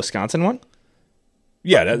know the Wisconsin one?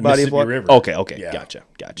 Yeah, that's Mississippi River. Okay, yeah. Gotcha.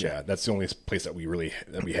 Yeah, that's the only place that we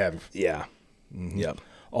have. Yeah. Mm-hmm. Yep.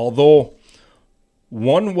 Although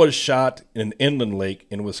one was shot in an inland lake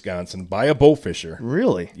in Wisconsin by a bow fisher.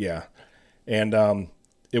 Really? Yeah. And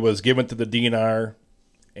it was given to the DNR,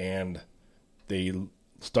 and they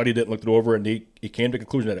studied it and looked it over, and it came to the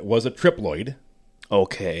conclusion that it was a triploid.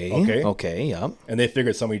 Okay. Yeah. And they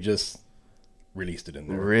figured somebody just released it in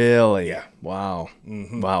there. Really? Yeah. Wow.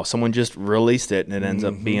 Wow. Someone just released it, and it ends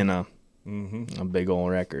up being a big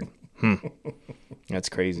old record. That's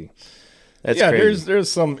crazy. That's crazy.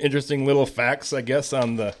 There's some interesting little facts, I guess,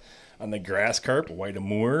 on the grass carp, white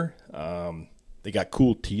Amur. They got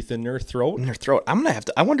cool teeth in their throat. I'm gonna have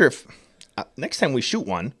to. I wonder if next time we shoot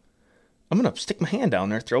one, I'm gonna stick my hand down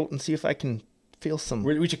their throat and see if I can feel some.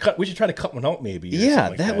 We should try to cut one out, maybe. Yeah,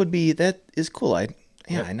 that is cool. I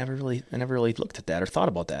never really looked at that or thought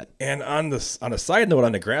about that. And on a side note,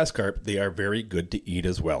 on the grass carp, they are very good to eat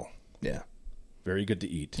as well. Yeah. Very good to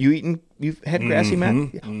eat. You've had grassy, Matt?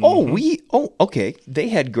 Mm-hmm. Okay. They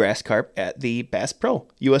had grass carp at the Bass Pro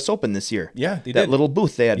US Open this year. Yeah, they did. That little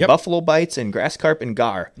booth. They had buffalo bites and grass carp and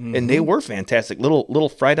gar. And they were fantastic. Little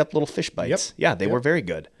fried up little fish bites. Yep. Yeah, they were very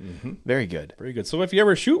good. Very good. Very good. So if you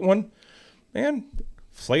ever shoot one, man,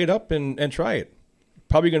 flay it up and try it.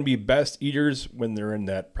 Probably going to be best eaters when they're in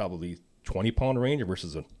that probably 20-pound range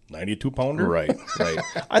versus a 92-pounder. Right.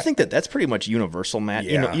 I think that's pretty much universal, Matt.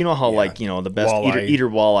 Yeah, you know how the best eater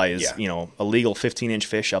walleye is a legal 15-inch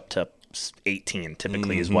fish up to 18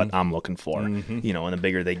 typically is what I'm looking for. And the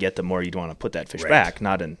bigger they get, the more you'd want to put that fish back.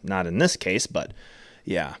 Not in this case, but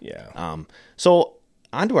yeah. So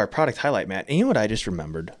on to our product highlight, Matt. And you know what I just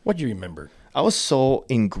remembered? What do you remember? I was so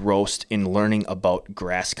engrossed in learning about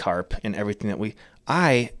grass carp and everything that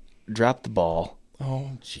I dropped the ball.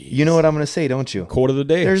 Oh, geez. You know what I'm going to say, don't you? Quote of the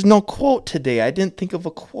day. There's no quote today. I didn't think of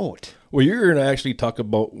a quote. Well, you're going to actually talk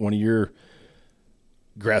about one of your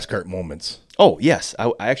grass carp moments. Oh, yes.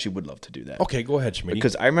 I actually would love to do that. Okay, go ahead, Schmitty.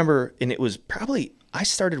 Because I remember, and it was probably, I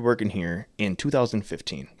started working here in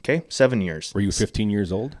 2015, okay? 7 years. Were you 15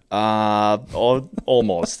 years old?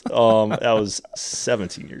 Almost. I was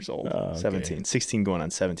 17 years old. Okay. 16 going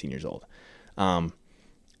on 17 years old.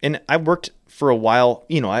 And I worked for a while,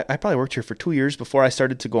 I probably worked here for 2 years before I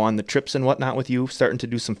started to go on the trips and whatnot with you, starting to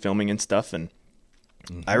do some filming and stuff. And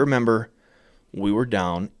I remember we were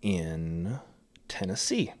down in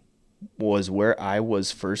Tennessee, was where I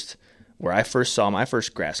first saw my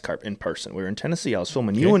first grass carp in person. We were in Tennessee. I was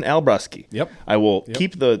filming you and Al Brusky. Yep. I will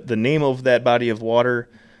keep the name of that body of water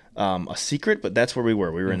a secret, but that's where we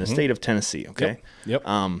were. We were in the state of Tennessee, okay? Yep.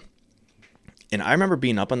 And I remember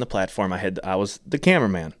being up on the platform. I was the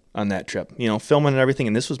cameraman on that trip, filming and everything.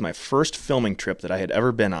 And this was my first filming trip that I had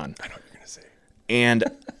ever been on. I know what you're going to say. And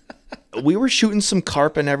we were shooting some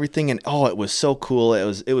carp and everything. And it was so cool.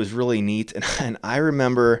 It was really neat. And I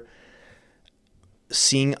remember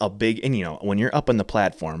seeing a big, and when you're up on the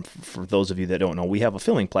platform, for those of you that don't know, we have a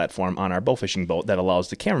filming platform on our bow fishing boat that allows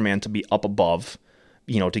the cameraman to be up above,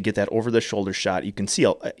 to get that over the shoulder shot. You can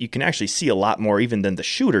actually see a lot more even than the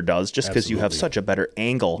shooter does, just because you have such a better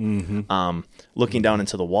angle looking down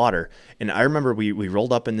into the water. And I remember we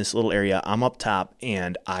rolled up in this little area. I'm up top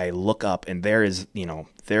and I look up and there is,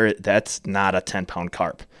 that's not a 10-pound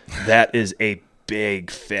carp. That is a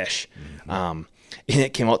big fish. And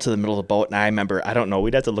it came out to the middle of the boat, and I remember, I don't know,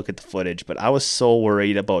 we'd have to look at the footage, but I was so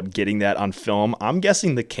worried about getting that on film. I'm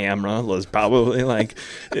guessing the camera was probably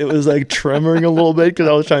it was tremoring a little bit because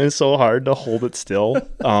I was trying so hard to hold it still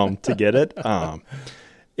to get it.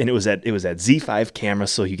 And it was that Z5 camera,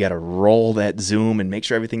 so you got to roll that zoom and make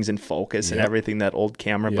sure everything's in focus and everything, that old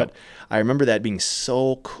camera. But I remember that being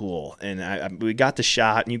so cool. And we got the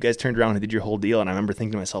shot, and you guys turned around and did your whole deal. And I remember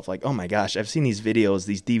thinking to myself, oh my gosh, I've seen these videos,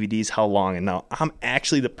 these DVDs, how long? And now I'm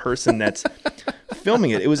actually the person that's filming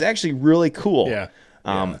it. It was actually really cool. Yeah.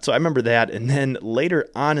 So I remember that. And then later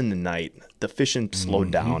on in the night, the fishing slowed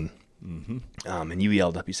down. And you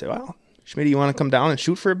yelled up, you said, well, Schmitty, you want to come down and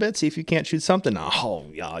shoot for a bit? See if you can't shoot something? Oh,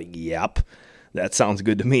 yep. That sounds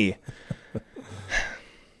good to me.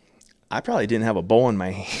 I probably didn't have a bow in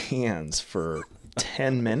my hands for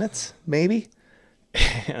 10 minutes, maybe.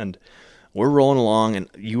 And we're rolling along, and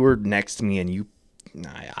you were next to me, and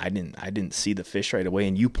I didn't see the fish right away,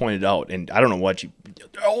 and you pointed out, and I don't know what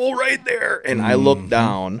right there. And I looked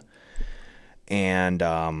down, and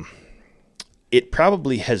it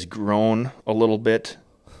probably has grown a little bit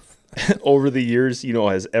over the years,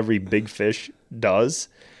 as every big fish does.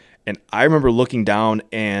 And I remember looking down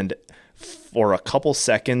and for a couple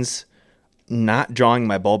seconds, not drawing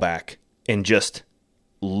my bow back and just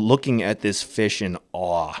looking at this fish in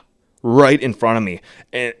awe right in front of me.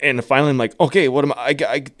 And finally I'm like, okay, what am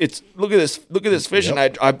I it's look at this fish. And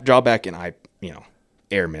I draw back and I,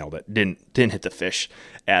 airmailed it. Didn't hit the fish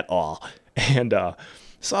at all. And,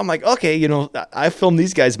 So I'm like, okay, I filmed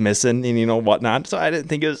these guys missing and whatnot. So I didn't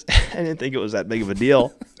think it was that big of a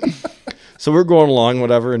deal. So we're going along,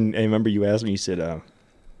 whatever. And I remember you asked me, you said,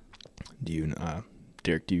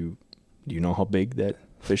 Derek, do you know how big that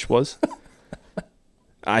fish was?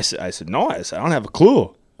 I said, no. I said, I don't have a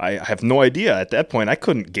clue. I have no idea. At that point, I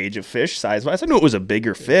couldn't gauge a fish size-wise. I knew it was a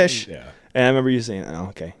bigger fish. Yeah. And I remember you saying, oh,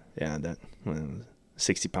 okay, yeah, that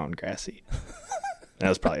 60-pound grassy. That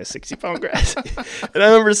was probably a 60-pound grassy. And I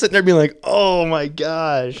remember sitting there being like, oh, my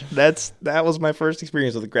gosh. That was my first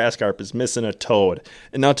experience with a grass carp, is missing a toad.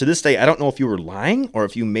 And now to this day, I don't know if you were lying or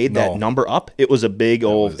if you made that number up. It was a big it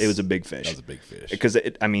was a big fish. That was a big fish. Because,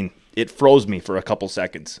 it froze me for a couple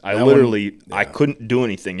seconds. I couldn't do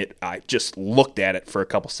anything. I just looked at it for a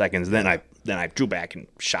couple seconds. Then I drew back and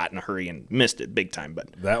shot in a hurry and missed it big time.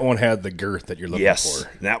 But that one had the girth that you're looking for. Yes,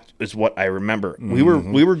 that is what I remember.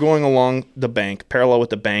 Mm-hmm. We were going along the bank, parallel with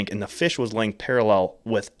the bank, and the fish was laying parallel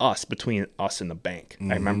with us, between us and the bank.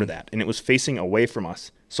 Mm-hmm. I remember that. And it was facing away from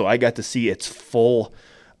us. So I got to see its full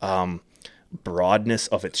broadness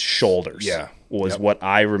of its shoulders. Yeah. Was what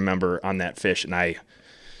I remember on that fish.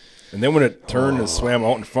 And then when it turned and swam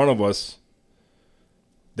out in front of us,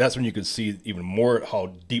 that's when you could see even more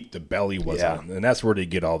how deep the belly was on. And that's where they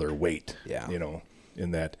get all their weight. Yeah.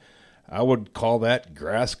 In that. I would call that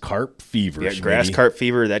grass carp fever. Yeah, grass carp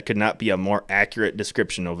fever. That could not be a more accurate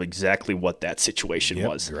description of exactly what that situation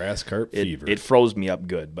was. Grass carp fever. It froze me up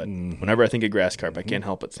good, but whenever I think of grass carp, I can't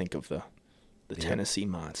help but think of the Tennessee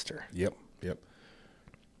monster. Yep.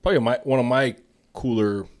 Probably one of my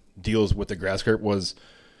cooler deals with the grass carp was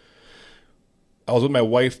I was with my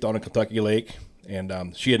wife down in Kentucky Lake, and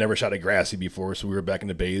she had never shot a grassy before, so we were back in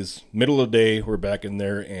the bays. Middle of the day, we're back in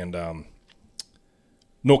there, and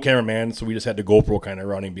no cameraman, so we just had the GoPro kind of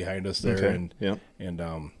running behind us there. Okay. And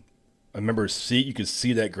I remember you could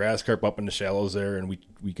see that grass carp up in the shallows there, and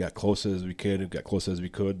we got close as we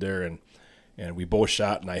could there, and we both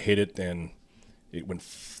shot, and I hit it, and it went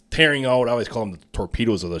tearing out. I always call them the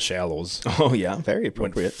torpedoes of the shallows. Oh, yeah, very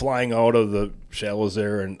appropriate. Went flying out of the shallows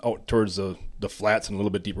there and out towards the flats and a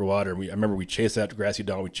little bit deeper water. I remember we chased that grassy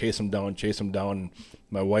down. We chased him down. And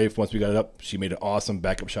my wife, once we got it up, she made an awesome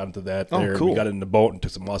backup shot into that. Oh, cool. We got it in the boat and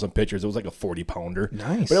took some awesome pictures. It was like a 40-pounder.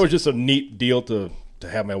 Nice. But it was just a neat deal to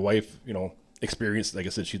have my wife, experience. Like I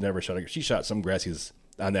said, she's never shot she shot some grassies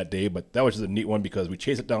on that day, but that was just a neat one because we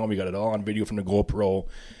chased it down. We got it all on video from the GoPro.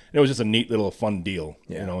 And it was just a neat little fun deal.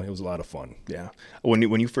 Yeah. It was a lot of fun. Yeah. When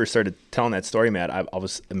you first started telling that story, Matt, I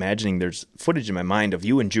was imagining there's footage in my mind of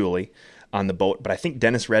you and Julie on the boat, but I think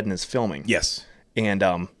Dennis Redden is filming. Yes. And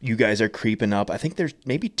you guys are creeping up. I think there's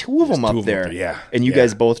maybe two of them up there. Yeah. And you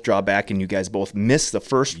guys both draw back, and you guys both miss the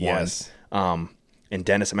first one. Yes. And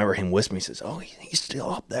Dennis, I remember him whispering, he says, "Oh, he's still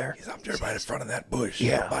up there. He's up there by the front of that bush.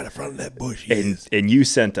 Yeah. By the front of that bush. And you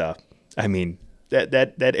sent that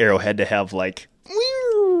arrow had to have like,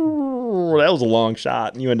 that was a long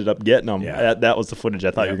shot, and you ended up getting them. Yeah. That was the footage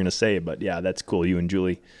I thought you were going to say, but yeah, that's cool. You and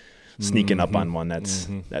Julie sneaking up on one. That's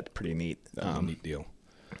pretty neat. That's a neat deal.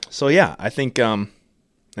 So yeah, I think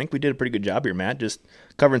we did a pretty good job here, Matt, just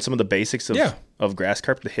covering some of the basics of grass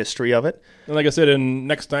carp, the history of it. And like I said, and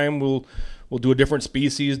next time we'll do a different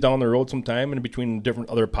species down the road sometime, and between different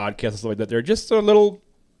other podcasts and stuff like that. They're just a little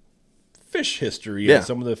fish history and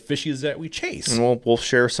some of the fishies that we chase. And we'll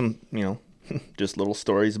share some, just little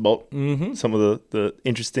stories about some of the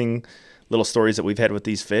interesting little stories that we've had with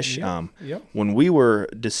these fish. When we were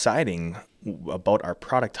deciding about our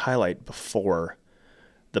product highlight before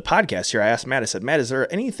the podcast here, I asked Matt, I said, Matt, is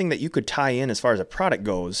there anything that you could tie in as far as a product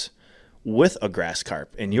goes with a grass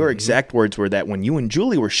carp? And your exact words were that when you and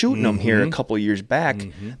Julie were shooting them here a couple of years back,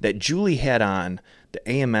 that Julie had on the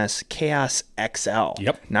AMS Chaos XL.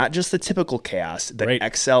 Yep. Not just the typical Chaos, the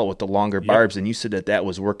XL with the longer barbs. And you said that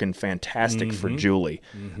was working fantastic for Julie.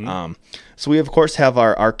 So we, of course, have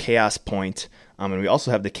our Chaos point. And we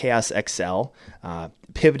also have the Chaos XL,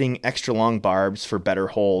 pivoting extra long barbs for better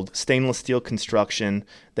hold, stainless steel construction.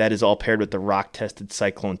 That is all paired with the rock-tested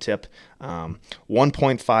Cyclone tip.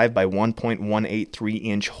 1.5 by 1.183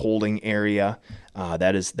 inch holding area.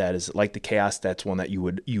 That is like the Chaos. That's one that you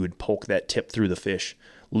would poke that tip through the fish,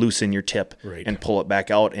 loosen your tip, and pull it back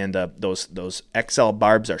out. And those XL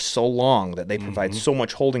barbs are so long that they provide so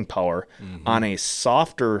much holding power on a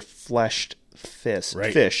softer fleshed fish,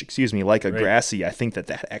 like a grassy. I think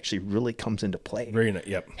that actually really comes into play.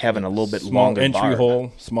 Having a little bit longer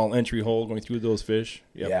small entry hole going through those fish.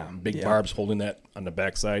 Big barbs holding that on the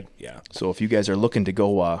backside. So if you guys are looking to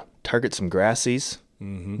go target some grassies,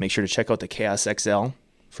 make sure to check out the Chaos XL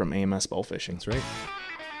from AMS Bow Fishing. That's right.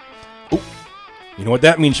 Oh, you know what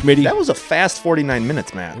that means, Schmitty? That was a fast 49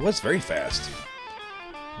 minutes, Matt. It was very fast.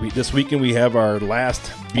 This weekend we have our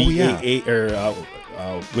last BAA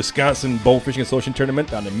Wisconsin Bow Fishing Association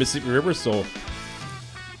tournament on the Mississippi River. So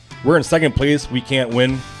we're in second place. We can't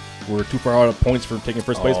win. We're too far out of points for taking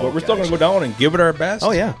first place, but we're still going to go down and give it our best.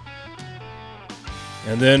 Oh, yeah.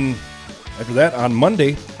 And then after that, on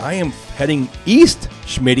Monday, I am heading east,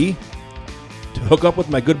 Schmitty, to hook up with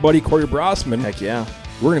my good buddy Corey Brossman. Heck yeah.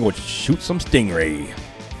 We're going to go shoot some stingray.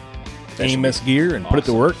 AMS gear and put it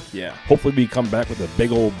to work. Yeah. Hopefully we come back with a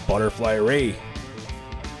big old butterfly ray.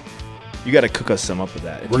 You got to cook us some up with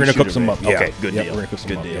that. We're going to cook some up. Yeah. Okay, good deal. We're going to cook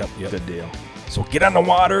some up. Deal. Yep. Good deal. So get on the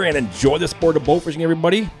water and enjoy the sport of bow fishing,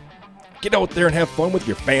 everybody. Get out there and have fun with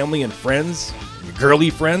your family and friends, your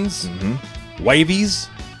girly friends, wivies,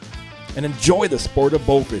 and enjoy the sport of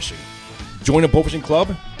bow fishing. Join a bow fishing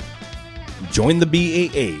club. Join the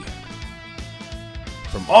BAA.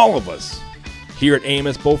 From all of us here at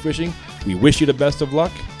AMS Bow Fishing, we wish you the best of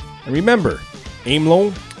luck. And remember, aim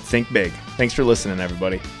low, think big. Thanks for listening,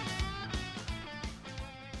 everybody.